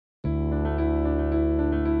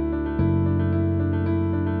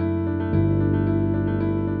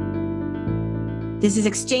This is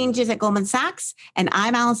Exchanges at Goldman Sachs, and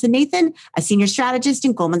I'm Allison Nathan, a senior strategist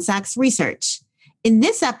in Goldman Sachs Research. In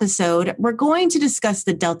this episode, we're going to discuss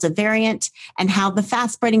the Delta variant and how the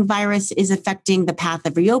fast-spreading virus is affecting the path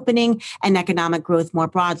of reopening and economic growth more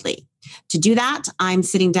broadly. To do that, I'm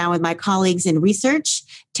sitting down with my colleagues in research,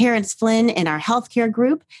 Terence Flynn in our healthcare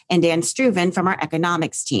group, and Dan Struven from our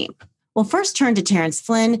economics team. We'll first turn to Terence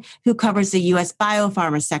Flynn, who covers the U.S.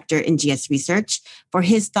 biopharma sector in GS Research, for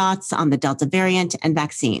his thoughts on the Delta variant and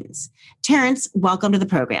vaccines. Terence, welcome to the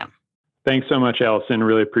program. Thanks so much, Allison.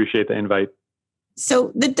 Really appreciate the invite.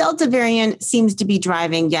 So the Delta variant seems to be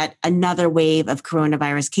driving yet another wave of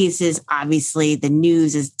coronavirus cases. Obviously, the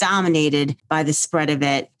news is dominated by the spread of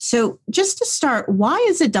it. So just to start, why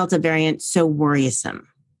is the Delta variant so worrisome?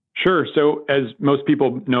 Sure. So as most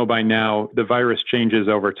people know by now, the virus changes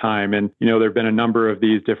over time. And, there have been a number of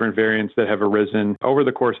these different variants that have arisen over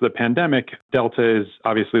the course of the pandemic. Delta is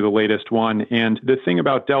obviously the latest one. And the thing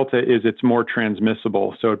about Delta is it's more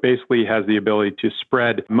transmissible. So it basically has the ability to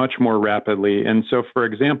spread much more rapidly. And so, for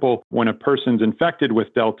example, when a person's infected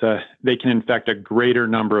with Delta, they can infect a greater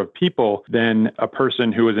number of people than a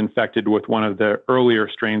person who was infected with one of the earlier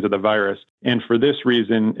strains of the virus. And for this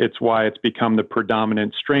reason, it's why it's become the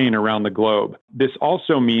predominant strain around the globe. This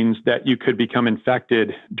also means that you could become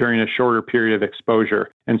infected during a shorter period of exposure.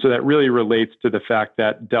 And so that really relates to the fact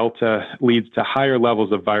that Delta leads to higher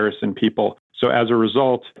levels of virus in people. So as a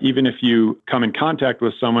result, even if you come in contact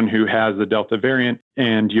with someone who has the Delta variant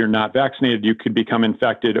and you're not vaccinated, you could become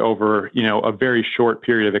infected over, a very short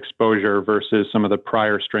period of exposure versus some of the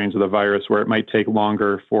prior strains of the virus where it might take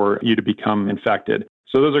longer for you to become infected.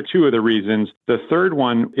 So those are two of the reasons. The third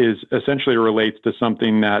one is essentially relates to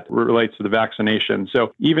something that relates to the vaccination.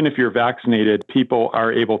 So even if you're vaccinated, people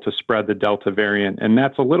are able to spread the Delta variant. And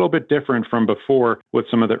that's a little bit different from before with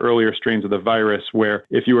some of the earlier strains of the virus, where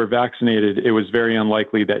if you were vaccinated, it was very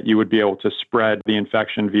unlikely that you would be able to spread the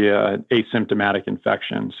infection via asymptomatic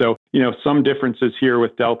infection. So, some differences here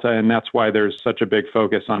with Delta, and that's why there's such a big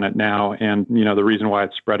focus on it now and, the reason why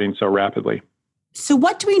it's spreading so rapidly. So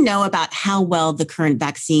what do we know about how well the current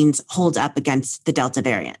vaccines hold up against the Delta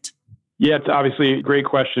variant? Yeah, it's obviously a great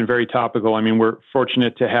question, very topical. We're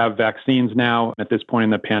fortunate to have vaccines now at this point in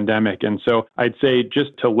the pandemic. And so I'd say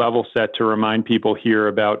just to level set, to remind people here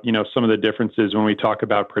about, some of the differences when we talk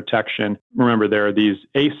about protection. Remember, there are these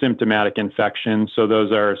asymptomatic infections. So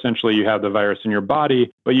those are essentially you have the virus in your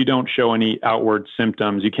body, but you don't show any outward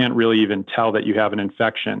symptoms. You can't really even tell that you have an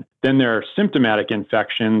infection. Then there are symptomatic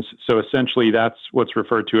infections. So essentially that's what's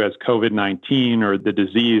referred to as COVID-19 or the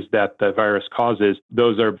disease that the virus causes.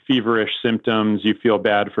 Those are feverish symptoms. You feel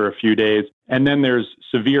bad for a few days. And then there's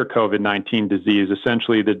severe COVID-19 disease,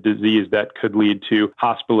 essentially the disease that could lead to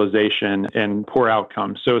hospitalization and poor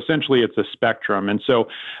outcomes. So essentially it's a spectrum. And so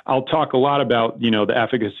I'll talk a lot about, the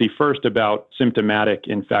efficacy first about symptomatic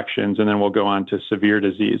infections, and then we'll go on to severe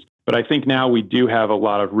disease. But I think now we do have a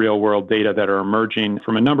lot of real world data that are emerging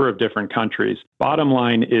from a number of different countries. Bottom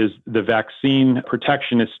line is the vaccine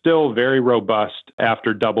protection is still very robust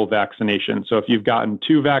after double vaccination. So if you've gotten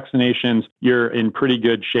 2 vaccinations, you're in pretty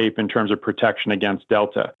good shape in terms of protection against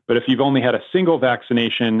Delta. But if you've only had a single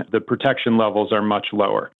vaccination, the protection levels are much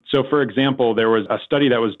lower. So, for example, there was a study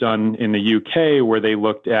that was done in the UK where they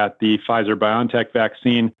looked at the Pfizer-BioNTech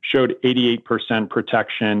vaccine, showed 88%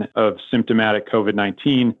 protection of symptomatic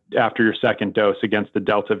COVID-19 after your second dose against the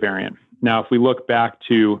Delta variant. Now, if we look back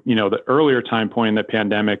to, the earlier time point in the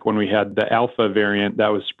pandemic when we had the Alpha variant that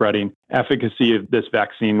was spreading, efficacy of this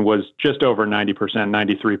vaccine was just over 90%,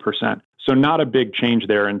 93%. So not a big change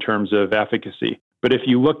there in terms of efficacy. But if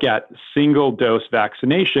you look at single dose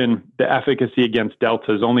vaccination, the efficacy against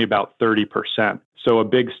Delta is only about 30%. So a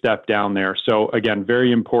big step down there. So again,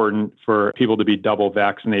 very important for people to be double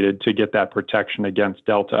vaccinated to get that protection against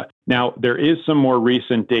Delta. Now, there is some more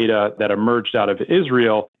recent data that emerged out of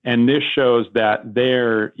Israel, and this shows that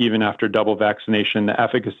there, even after double vaccination, the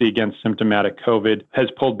efficacy against symptomatic COVID has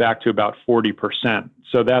pulled back to about 40%.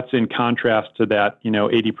 So that's in contrast to that,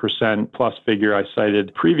 80% plus figure I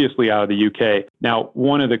cited previously out of the UK. Now,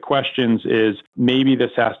 one of the questions is maybe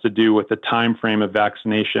this has to do with the time frame of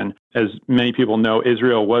vaccination. As many people know,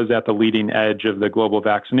 Israel was at the leading edge of the global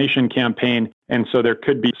vaccination campaign. And so there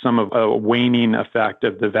could be some of a waning effect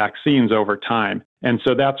of the vaccines over time. And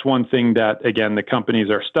so that's one thing that, again, the companies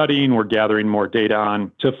are studying. We're gathering more data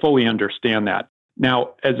on to fully understand that.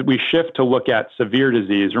 Now, as we shift to look at severe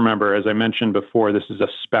disease, remember, as I mentioned before, this is a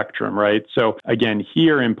spectrum, right? So again,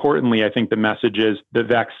 here, importantly, I think the message is the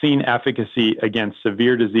vaccine efficacy against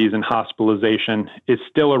severe disease and hospitalization is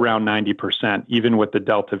still around 90%, even with the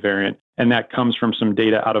Delta variant. And that comes from some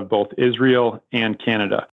data out of both Israel and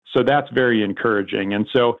Canada. So that's very encouraging. And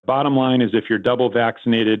so bottom line is if you're double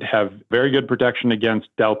vaccinated, have very good protection against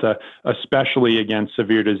Delta, especially against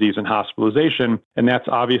severe disease and hospitalization. And that's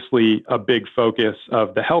obviously a big focus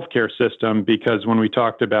of the healthcare system, because when we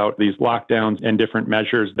talked about these lockdowns and different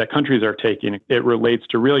measures that countries are taking, it relates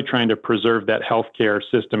to really trying to preserve that healthcare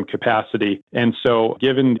system capacity. And so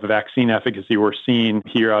given the vaccine efficacy we're seeing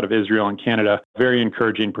here out of Israel and Canada, very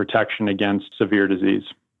encouraging protection against severe disease.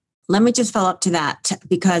 Let me just follow up to that,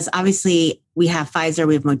 because obviously we have Pfizer,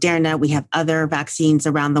 we have Moderna, we have other vaccines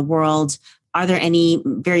around the world. Are there any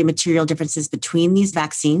very material differences between these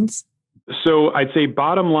vaccines? So I'd say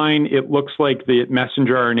bottom line, it looks like the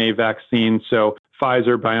messenger RNA vaccine, so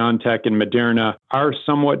Pfizer, BioNTech, and Moderna are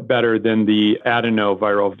somewhat better than the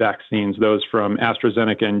adenoviral vaccines, those from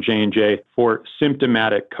AstraZeneca and J&J for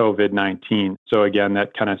symptomatic COVID-19. So again,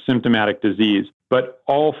 that kind of symptomatic disease. But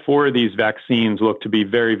all four of these vaccines look to be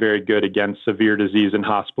very, very good against severe disease and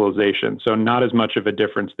hospitalization. So not as much of a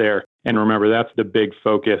difference there. And remember, that's the big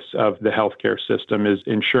focus of the healthcare system, is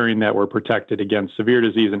ensuring that we're protected against severe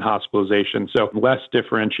disease and hospitalization. So less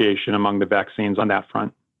differentiation among the vaccines on that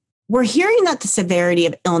front. We're hearing that the severity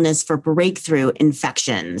of illness for breakthrough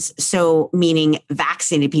infections, so meaning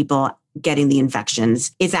vaccinated people getting the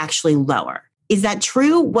infections, is actually lower. Is that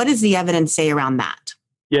true? What does the evidence say around that?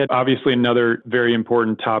 Yeah, obviously another very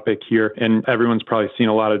important topic here, and everyone's probably seen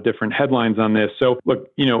a lot of different headlines on this. So look,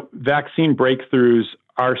 vaccine breakthroughs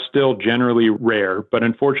are still generally rare, but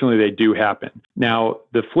unfortunately they do happen. Now,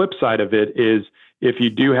 the flip side of it is if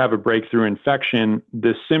you do have a breakthrough infection,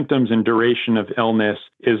 the symptoms and duration of illness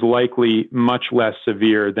is likely much less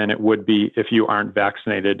severe than it would be if you aren't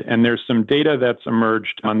vaccinated. And there's some data that's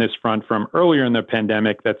emerged on this front from earlier in the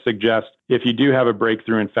pandemic that suggests if you do have a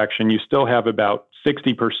breakthrough infection, you still have about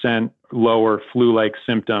 60% lower flu-like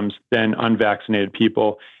symptoms than unvaccinated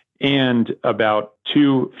people, and about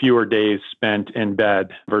 2 fewer days spent in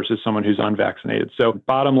bed versus someone who's unvaccinated. So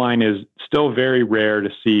bottom line is still very rare to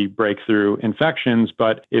see breakthrough infections,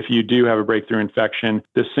 but if you do have a breakthrough infection,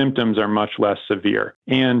 the symptoms are much less severe.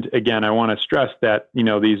 And again, I want to stress that,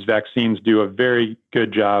 these vaccines do a very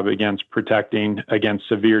good job against protecting against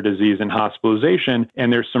severe disease and hospitalization.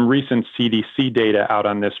 And there's some recent CDC data out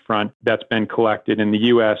on this front that's been collected in the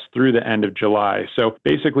US through the end of July. So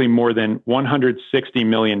basically more than 160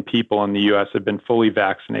 million people in the US have been fully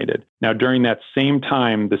vaccinated. Now, during that same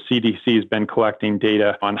time, the CDC has been collecting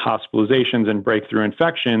data on hospitalizations and breakthrough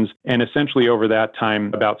infections. And essentially over that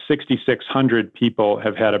time, about 6,600 people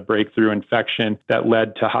have had a breakthrough infection that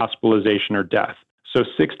led to hospitalization or death. So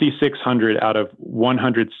 6,600 out of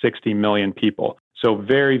 160 million people. So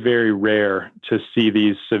very, very rare to see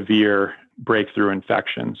these severe breakthrough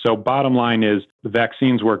infections. So bottom line is the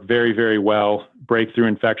vaccines work very, very well. Breakthrough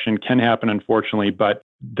infection can happen, unfortunately, but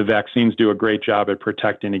the vaccines do a great job at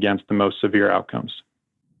protecting against the most severe outcomes.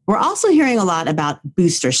 We're also hearing a lot about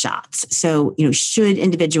booster shots. So, should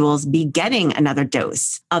individuals be getting another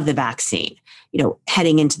dose of the vaccine,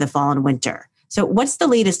 heading into the fall and winter? So what's the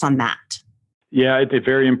latest on that? Yeah, it's a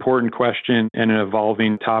very important question and an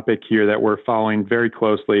evolving topic here that we're following very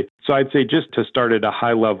closely. So I'd say just to start at a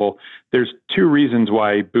high level, there's 2 reasons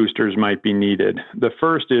why boosters might be needed. The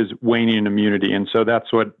first is waning immunity. And so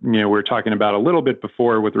that's what, we were talking about a little bit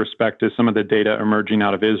before with respect to some of the data emerging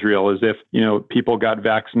out of Israel, is if, people got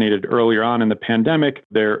vaccinated earlier on in the pandemic,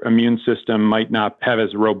 their immune system might not have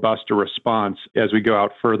as robust a response as we go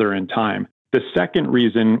out further in time. The second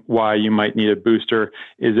reason why you might need a booster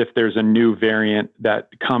is if there's a new variant that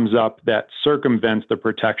comes up that circumvents the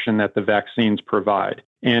protection that the vaccines provide.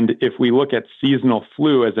 And if we look at seasonal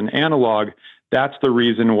flu as an analog, that's the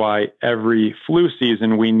reason why every flu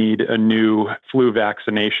season we need a new flu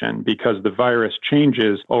vaccination, because the virus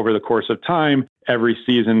changes over the course of time. Every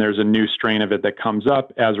season, there's a new strain of it that comes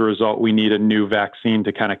up. As a result, we need a new vaccine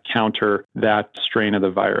to kind of counter that strain of the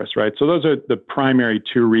virus, right? So those are the primary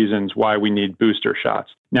 2 reasons why we need booster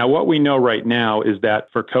shots. Now, what we know right now is that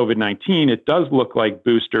for COVID-19, it does look like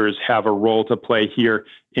boosters have a role to play here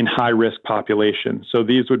in high-risk populations. So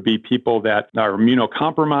these would be people that are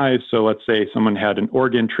immunocompromised. So let's say someone had an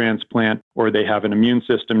organ transplant, or they have an immune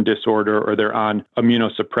system disorder, or they're on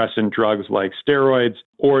immunosuppressant drugs like steroids,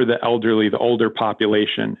 or the elderly, the older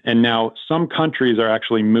population. And now some countries are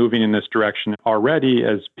actually moving in this direction already,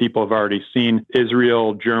 as people have already seen.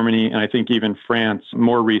 Israel, Germany, and I think even France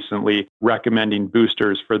more recently recommending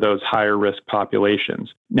boosters for those higher risk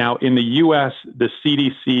populations. Now, in the US, the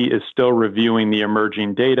CDC is still reviewing the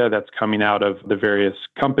emerging data that's coming out of the various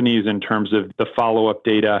companies in terms of the follow-up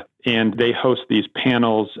data. And they host these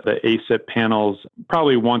panels, the ACIP panels,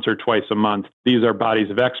 probably once or twice a month. These are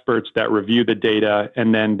bodies of experts that review the data,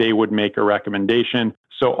 and then they would make a recommendation.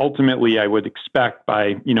 So ultimately, I would expect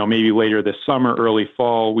by, maybe later this summer, early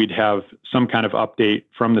fall, we'd have some kind of update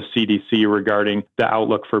from the CDC regarding the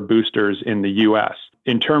outlook for boosters in the US.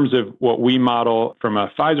 In terms of what we model from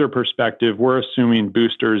a Pfizer perspective, we're assuming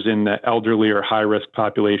boosters in the elderly or high-risk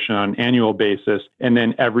population on an annual basis, and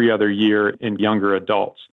then every other year in younger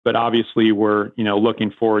adults. But obviously, we're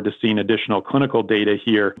looking forward to seeing additional clinical data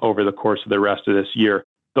here over the course of the rest of this year.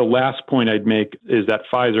 The last point I'd make is that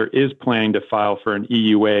Pfizer is planning to file for an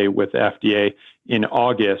EUA with FDA in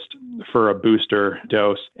August for a booster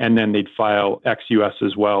dose, and then they'd file ex-US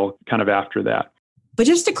as well kind of after that. But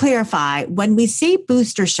just to clarify, when we say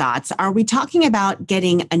booster shots, are we talking about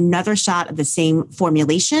getting another shot of the same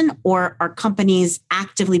formulation, or are companies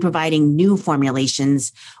actively providing new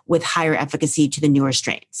formulations with higher efficacy to the newer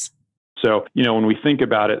strains? So, when we think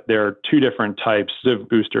about it, there are two different types of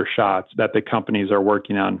booster shots that the companies are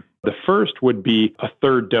working on. The first would be a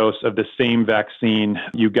third dose of the same vaccine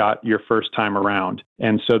you got your first time around.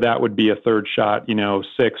 And so that would be a third shot,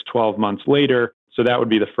 6, 12 months later. So that would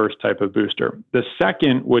be the first type of booster. The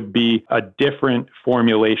second would be a different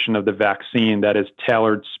formulation of the vaccine that is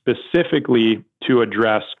tailored specifically to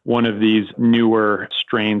address one of these newer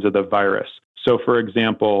strains of the virus. So, for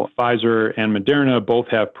example, Pfizer and Moderna both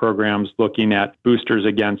have programs looking at boosters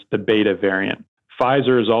against the beta variant.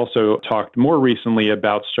 Pfizer has also talked more recently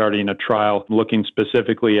about starting a trial looking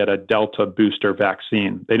specifically at a Delta booster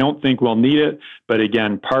vaccine. They don't think we'll need it, but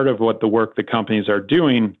again, part of what the work the companies are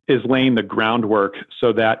doing is laying the groundwork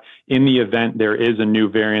so that in the event there is a new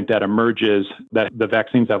variant that emerges that the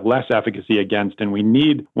vaccines have less efficacy against, and we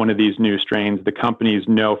need one of these new strains, the companies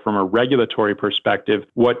know from a regulatory perspective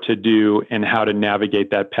what to do and how to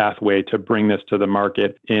navigate that pathway to bring this to the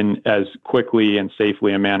market in as quickly and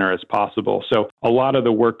safely a manner as possible. So a lot of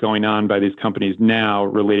the work going on by these companies now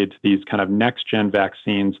related to these kind of next-gen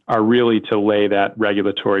vaccines are really to lay that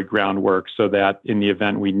regulatory groundwork so that in the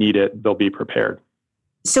event we need it, they'll be prepared.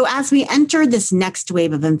 So as we enter this next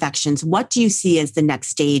wave of infections, what do you see as the next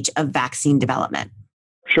stage of vaccine development?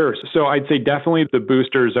 Sure. So I'd say definitely the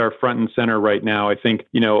boosters are front and center right now. I think,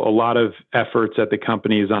 a lot of efforts at the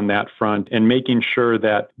companies on that front and making sure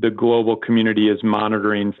that the global community is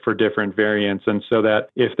monitoring for different variants. And so that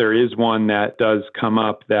if there is one that does come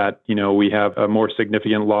up that, we have a more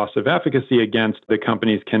significant loss of efficacy against, the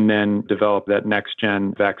companies can then develop that next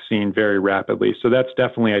gen vaccine very rapidly. So that's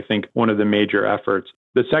definitely, I think, one of the major efforts.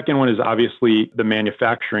 The second one is obviously the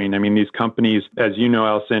manufacturing. I mean, these companies, as you know,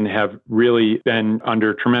 Allison, have really been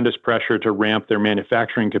under tremendous pressure to ramp their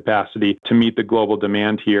manufacturing capacity to meet the global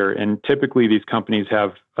demand here. And typically, these companies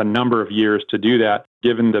have a number of years to do that.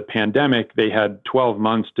 Given the pandemic, they had 12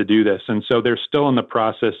 months to do this. And so they're still in the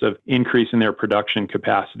process of increasing their production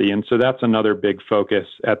capacity. And so that's another big focus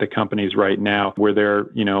at the companies right now, where they're,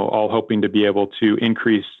 all hoping to be able to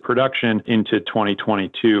increase production into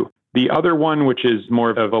 2022. The other one, which is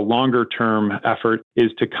more of a longer term effort, is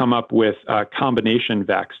to come up with combination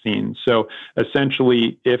vaccines. So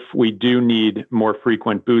essentially, if we do need more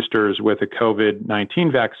frequent boosters with a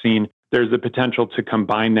COVID-19 vaccine, there's the potential to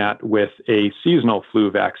combine that with a seasonal flu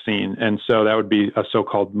vaccine. And so that would be a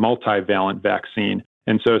so-called multivalent vaccine.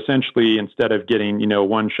 And so essentially, instead of getting,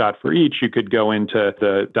 one shot for each, you could go into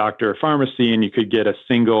the doctor or pharmacy and you could get a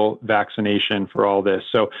single vaccination for all this.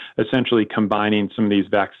 So essentially combining some of these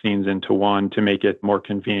vaccines into one to make it more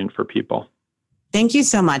convenient for people. Thank you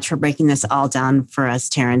so much for breaking this all down for us,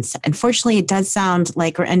 Terrence. Unfortunately, it does sound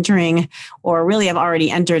like we're entering, or really have already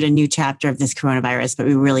entered, a new chapter of this coronavirus, but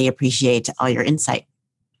we really appreciate all your insight.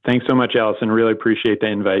 Thanks so much, Allison. Really appreciate the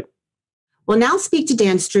invite. We'll now speak to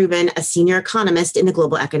Dan Struben, a senior economist in the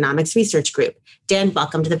Global Economics Research Group. Dan,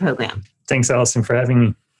 welcome to the program. Thanks, Allison, for having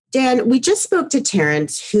me. Dan, we just spoke to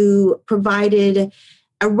Terrence, who provided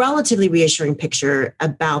a relatively reassuring picture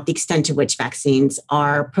about the extent to which vaccines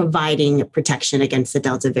are providing protection against the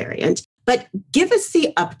Delta variant. But give us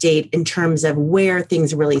the update in terms of where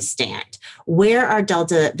things really stand. Where are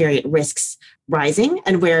Delta variant risks rising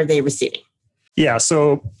and where are they receding? Yeah,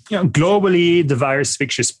 so globally, the virus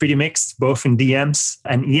picture is pretty mixed, both in DMs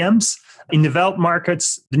and EMs. In developed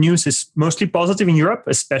markets, the news is mostly positive in Europe,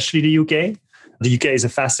 especially the UK. The UK is a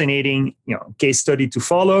fascinating case study to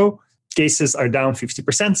follow. Cases are down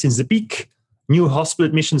 50% since the peak. New hospital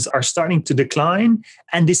admissions are starting to decline,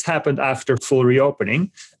 and this happened after full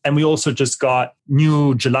reopening. And we also just got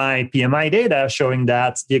new July PMI data showing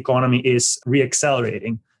that the economy is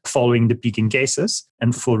reaccelerating following the peak in cases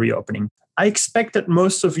and full reopening. I expect that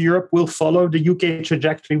most of Europe will follow the UK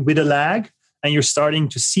trajectory with a lag, and you're starting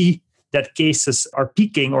to see that cases are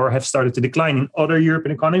peaking or have started to decline in other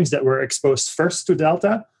European economies that were exposed first to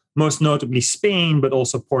Delta, most notably Spain, but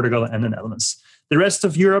also Portugal and the Netherlands. The rest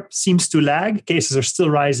of Europe seems to lag. Cases are still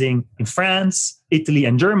rising in France, Italy,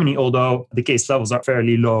 and Germany, although the case levels are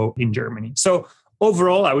fairly low in Germany. So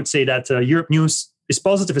overall, I would say that Europe news is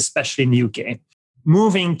positive, especially in the UK.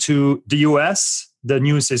 Moving to the US, the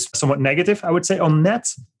news is somewhat negative, I would say, on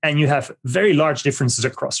net. And you have very large differences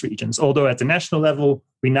across regions. Although at the national level,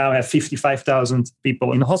 we now have 55,000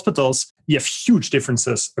 people in hospitals, you have huge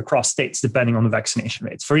differences across states depending on the vaccination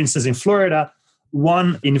rates. For instance, in Florida,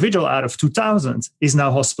 one individual out of 2,000 is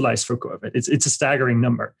now hospitalized for COVID. It's a staggering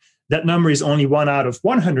number. That number is only 1 out of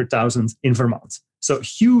 100,000 in Vermont. So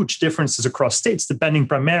huge differences across states depending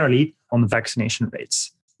primarily on the vaccination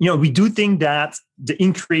rates. We do think that the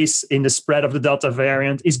increase in the spread of the Delta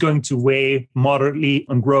variant is going to weigh moderately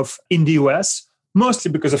on growth in the US,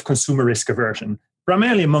 mostly because of consumer risk aversion,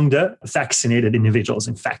 primarily among the vaccinated individuals,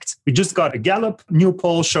 in fact. We just got a Gallup new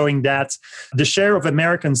poll showing that the share of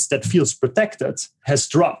Americans that feels protected has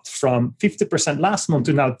dropped from 50% last month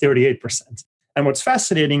to now 38%. And what's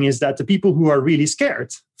fascinating is that the people who are really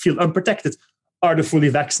scared, feel unprotected, are the fully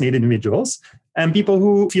vaccinated individuals. And people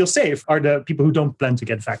who feel safe are the people who don't plan to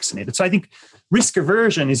get vaccinated. So I think risk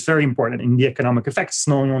aversion is very important in the economic effects. It's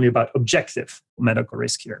not only about objective medical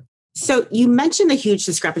risk here. So you mentioned the huge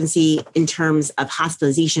discrepancy in terms of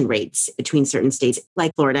hospitalization rates between certain states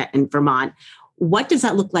like Florida and Vermont. What does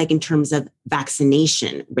that look like in terms of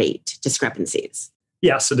vaccination rate discrepancies?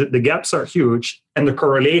 Yeah, so the gaps are huge. And the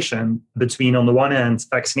correlation between, on the one hand,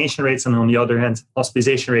 vaccination rates and on the other hand,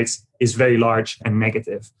 hospitalization rates is very large and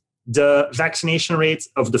negative. The vaccination rate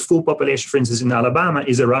of the full population, for instance, in Alabama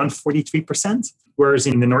is around 43%, whereas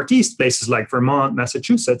in the Northeast, places like Vermont,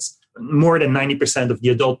 Massachusetts, more than 90% of the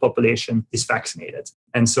adult population is vaccinated.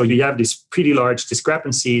 And so you have these pretty large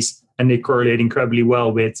discrepancies, and they correlate incredibly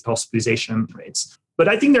well with hospitalization rates. But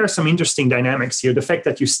I think there are some interesting dynamics here. The fact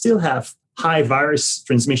that you still have high virus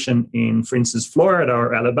transmission in, for instance, Florida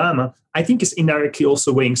or Alabama, I think is indirectly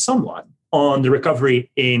also weighing somewhat on the recovery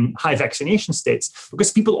in high vaccination states,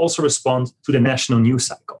 because people also respond to the national news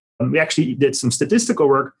cycle. And we actually did some statistical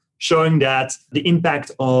work showing that the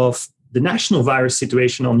impact of the national virus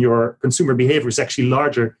situation on your consumer behavior is actually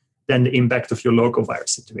larger than the impact of your local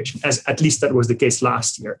virus situation, as at least that was the case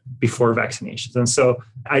last year before vaccinations. And so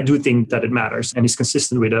I do think that it matters and is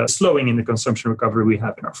consistent with a slowing in the consumption recovery we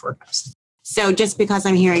have in our forecast. So just because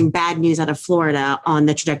I'm hearing bad news out of Florida on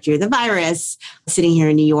the trajectory of the virus, sitting here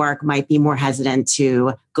in New York might be more hesitant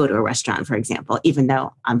to go to a restaurant, for example, even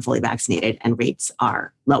though I'm fully vaccinated and rates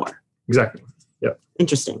are lower. Exactly. Yeah.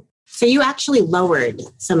 Interesting. So you actually lowered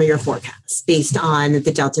some of your forecasts based on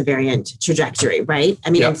the Delta variant trajectory, right? I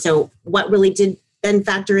mean, And so what really did then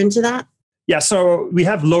factor into that? Yeah, so we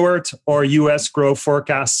have lowered our US growth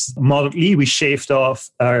forecasts moderately. We shaved off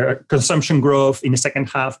our consumption growth in the second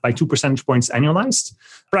half by 2 percentage points annualized,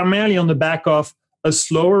 primarily on the back of a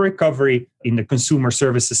slower recovery in the consumer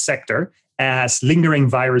services sector as lingering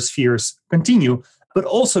virus fears continue, but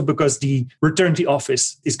also because the return to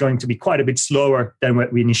office is going to be quite a bit slower than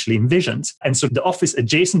what we initially envisioned. And so the office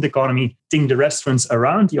adjacent economy, think the restaurants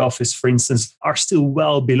around the office, for instance, are still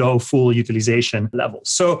well below full utilization levels.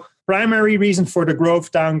 So primary reason for the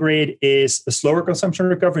growth downgrade is a slower consumption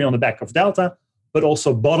recovery on the back of Delta, but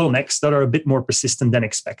also bottlenecks that are a bit more persistent than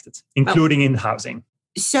expected, including in housing.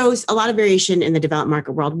 So a lot of variation in the developed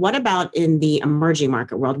market world. What about in the emerging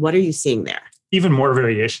market world? What are you seeing there? Even more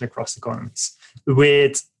variation across economies,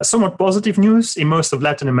 with somewhat positive news in most of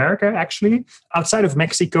Latin America, actually. Outside of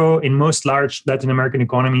Mexico, in most large Latin American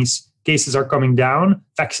economies, cases are coming down.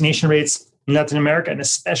 Vaccination rates in Latin America, and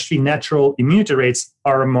especially natural immunity rates,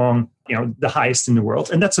 are among the highest in the world.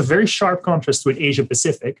 And that's a very sharp contrast with Asia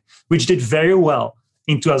Pacific, which did very well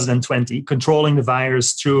in 2020, controlling the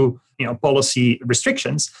virus through policy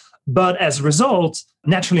restrictions. But as a result,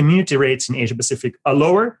 natural immunity rates in Asia Pacific are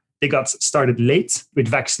lower. They got started late with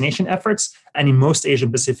vaccination efforts. And in most Asia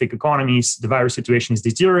Pacific economies, the virus situation is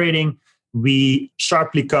deteriorating. We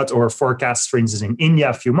sharply cut our forecasts, for instance, in India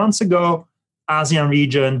a few months ago, ASEAN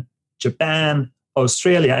region, Japan,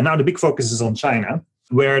 Australia, and now the big focus is on China,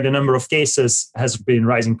 where the number of cases has been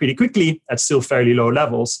rising pretty quickly at still fairly low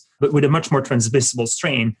levels, but with a much more transmissible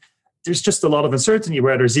strain. There's just a lot of uncertainty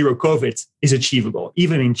whether zero COVID is achievable,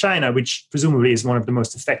 even in China, which presumably is one of the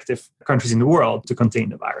most effective countries in the world to contain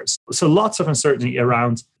the virus. So lots of uncertainty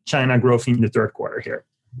around China growth in the third quarter here.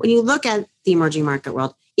 When you look at the emerging market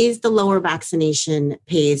world, is the lower vaccination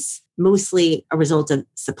pace mostly a result of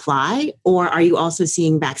supply, or are you also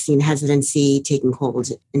seeing vaccine hesitancy taking hold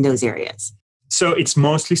in those areas? So it's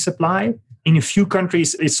mostly supply. In a few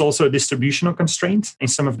countries, it's also a distributional constraint in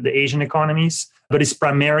some of the Asian economies, but it's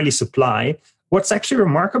primarily supply. What's actually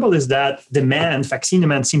remarkable is that vaccine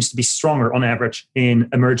demand seems to be stronger on average in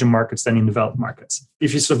emerging markets than in developed markets.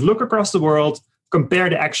 If you sort of look across the world, compare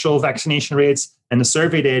the actual vaccination rates and the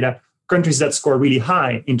survey data, countries that score really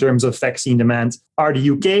high in terms of vaccine demand are the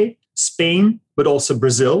UK, Spain, but also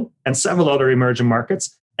Brazil and several other emerging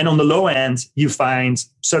markets. And on the low end, you find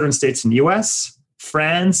southern states in the US,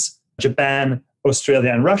 France, Japan,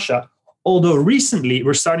 Australia, and Russia. Although recently,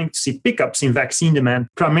 we're starting to see pickups in vaccine demand,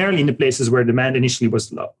 primarily in the places where demand initially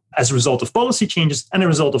was low, as a result of policy changes and a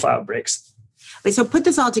result of outbreaks. Wait, so put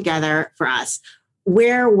this all together for us.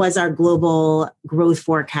 Where was our global growth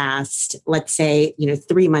forecast, let's say,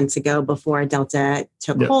 3 months ago before Delta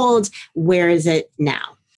took hold? Where is it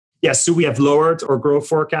now? Yes, so we have lowered our growth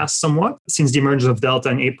forecast somewhat since the emergence of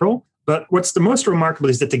Delta in April. But what's the most remarkable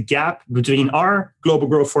is that the gap between our global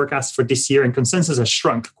growth forecast for this year and consensus has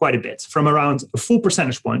shrunk quite a bit, from around a full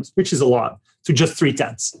percentage point, which is a lot, to just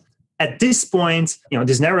 0.3. At this point,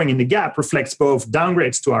 this narrowing in the gap reflects both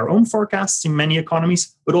downgrades to our own forecasts in many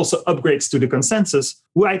economies, but also upgrades to the consensus,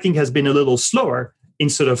 who I think has been a little slower in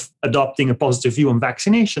sort of adopting a positive view on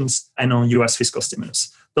vaccinations and on US fiscal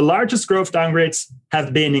stimulus. The largest growth downgrades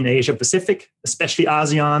have been in Asia Pacific, especially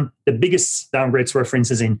ASEAN. The biggest downgrades were, for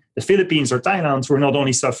instance, in the Philippines or Thailand, who are not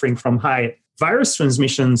only suffering from high virus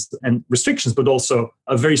transmissions and restrictions, but also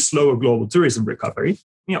a very slow global tourism recovery.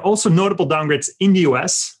 Also notable downgrades in the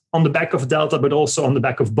US on the back of Delta, but also on the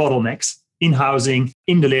back of bottlenecks in housing,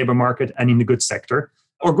 in the labor market, and in the goods sector.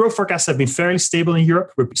 Our growth forecasts have been fairly stable in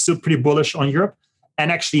Europe. We're still pretty bullish on Europe. And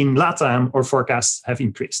actually in LATAM, our forecasts have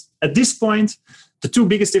increased. At this point, the two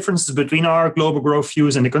biggest differences between our global growth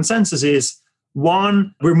views and the consensus is,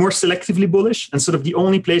 one, we're more selectively bullish. And sort of the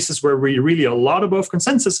only places where we're really a lot above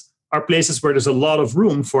consensus are places where there's a lot of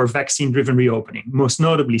room for vaccine-driven reopening, most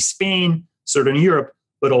notably Spain, Southern Europe,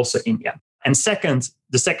 but also India. And second,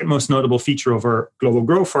 the second most notable feature of our global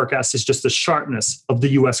growth forecast is just the sharpness of the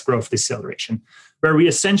US growth deceleration, where we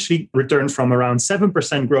essentially returned from around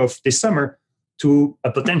 7% growth this summer to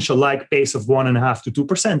a potential like pace of 1.5% to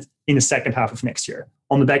 2% in the second half of next year,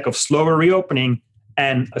 on the back of slower reopening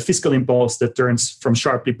and a fiscal impulse that turns from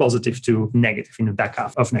sharply positive to negative in the back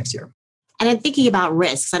half of next year. And I'm thinking about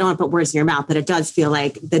risks. I don't want to put words in your mouth, but it does feel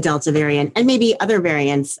like the Delta variant and maybe other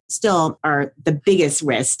variants still are the biggest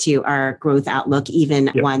risk to our growth outlook, even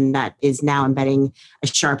one that is now embedding a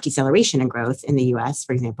sharp deceleration in growth in the US,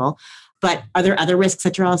 for example. But are there other risks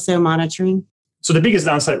that you're also monitoring? So the biggest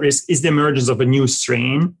downside risk is the emergence of a new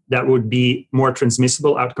strain that would be more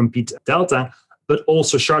transmissible, outcompete Delta, but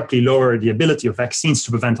also sharply lower the ability of vaccines to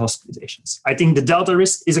prevent hospitalizations. I think the Delta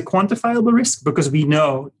risk is a quantifiable risk because we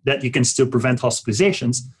know that you can still prevent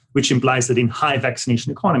hospitalizations, which implies that in high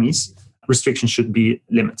vaccination economies, restrictions should be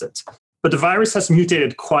limited. But the virus has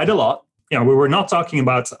mutated quite a lot. We were not talking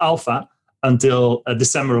about Alpha until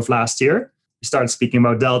December of last year. We started speaking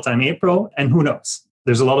about Delta in April, and who knows?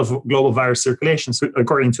 There's a lot of global virus circulation. So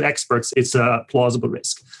according to experts, it's a plausible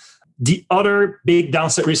risk. The other big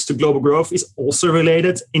downside risk to global growth is also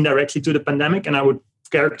related indirectly to the pandemic. And I would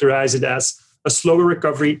characterize it as a slower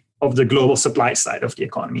recovery of the global supply side of the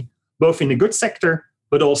economy, both in the goods sector,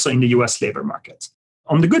 but also in the US labor market.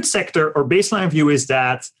 On the goods sector, our baseline view is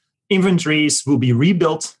that inventories will be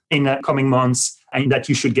rebuilt in the coming months and that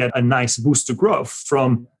you should get a nice boost to growth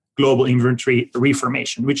from global inventory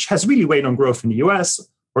reformation, which has really weighed on growth in the US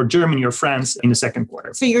or Germany or France in the second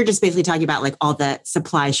quarter. So you're just basically talking about like all the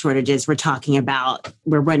supply shortages we're talking about.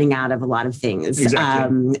 We're running out of a lot of things.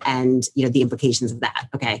 Exactly. And the implications of that.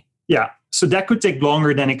 Okay. Yeah. So that could take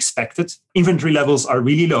longer than expected. Inventory levels are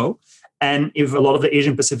really low. And if a lot of the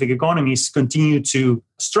Asian Pacific economies continue to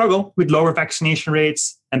struggle with lower vaccination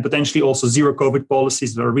rates and potentially also zero COVID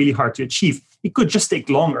policies that are really hard to achieve, it could just take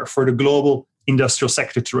longer for the global industrial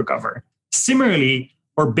sector to recover. Similarly,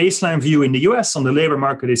 our baseline view in the US on the labor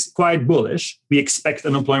market is quite bullish. We expect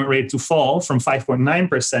unemployment rate to fall from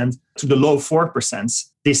 5.9% to the low 4%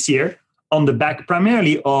 this year on the back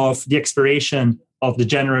primarily of the expiration of the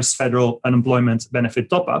generous federal unemployment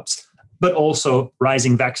benefit top-ups, but also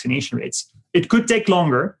rising vaccination rates. It could take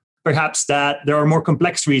longer, perhaps that there are more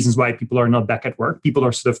complex reasons why people are not back at work. People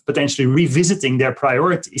are sort of potentially revisiting their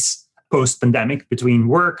priorities post-pandemic between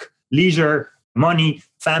work, leisure, money,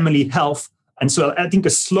 family, health. And so I think a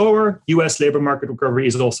slower US labor market recovery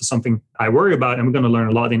is also something I worry about, and we're going to learn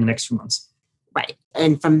a lot in the next few months. Right.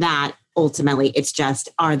 And from that, ultimately, it's just,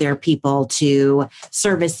 are there people to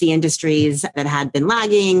service the industries that had been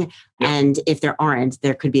lagging? Yep. And if there aren't,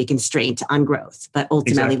 there could be a constraint on growth. But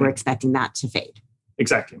ultimately, We're expecting that to fade.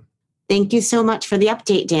 Exactly. Thank you so much for the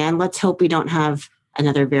update, Dan. Let's hope we don't have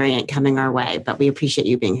another variant coming our way, but we appreciate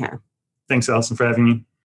you being here. Thanks, Alison, for having me.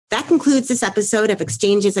 That concludes this episode of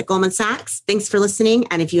Exchanges at Goldman Sachs. Thanks for listening.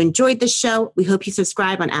 And if you enjoyed this show, we hope you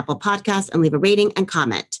subscribe on Apple Podcasts and leave a rating and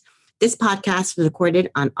comment. This podcast was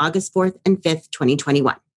recorded on August 4th and 5th,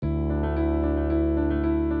 2021.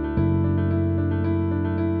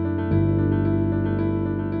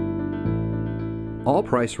 All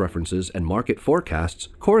price references and market forecasts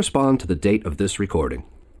correspond to the date of this recording.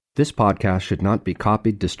 This podcast should not be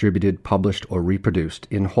copied, distributed, published, or reproduced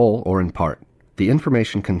in whole or in part. The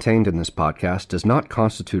information contained in this podcast does not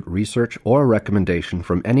constitute research or a recommendation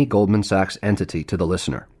from any Goldman Sachs entity to the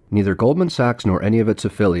listener. Neither Goldman Sachs nor any of its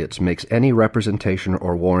affiliates makes any representation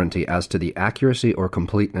or warranty as to the accuracy or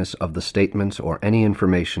completeness of the statements or any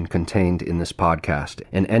information contained in this podcast,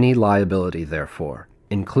 and any liability therefore,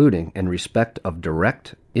 including in respect of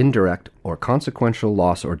direct, indirect, or consequential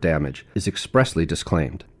loss or damage, is expressly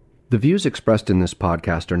disclaimed. The views expressed in this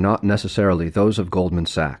podcast are not necessarily those of Goldman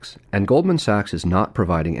Sachs, and Goldman Sachs is not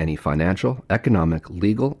providing any financial, economic,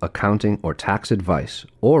 legal, accounting, or tax advice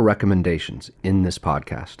or recommendations in this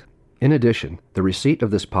podcast. In addition, the receipt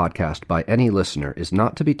of this podcast by any listener is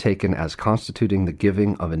not to be taken as constituting the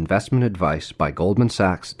giving of investment advice by Goldman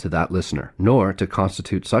Sachs to that listener, nor to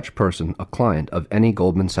constitute such person a client of any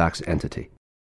Goldman Sachs entity.